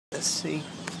Let's see.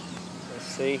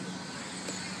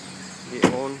 Get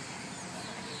on.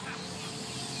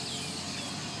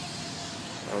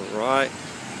 Alright.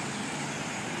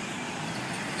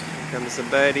 Here comes the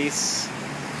birdies.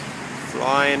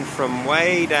 Flying from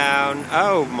way down.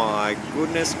 Oh my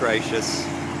goodness gracious.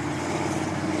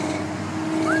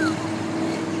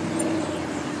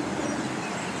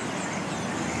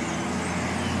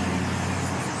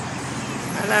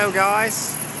 Hello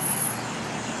guys.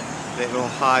 Little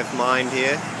hive mind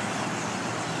here.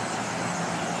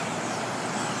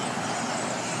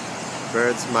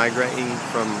 Birds migrating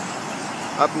from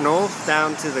up north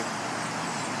down to the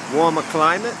warmer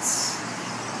climates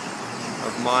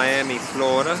of Miami,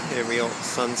 Florida. Here we are at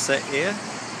sunset here.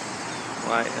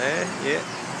 Right there, yeah.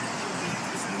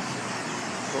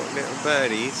 Got little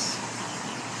birdies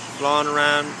flying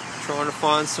around trying to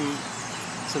find some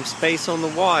space on the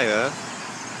wire.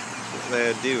 That's what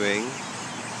they're doing.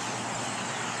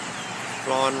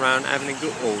 Flying around having a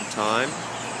good old time.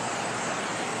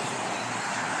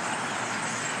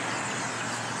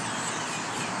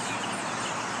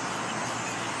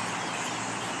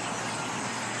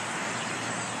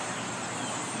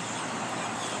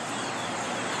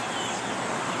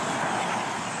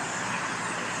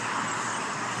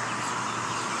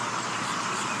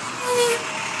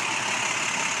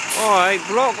 Alright,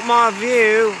 block my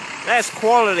view. That's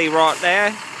quality right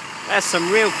there. That's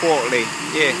some real quality.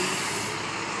 Yeah.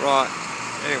 Right.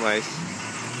 Anyways,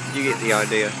 you get the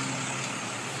idea.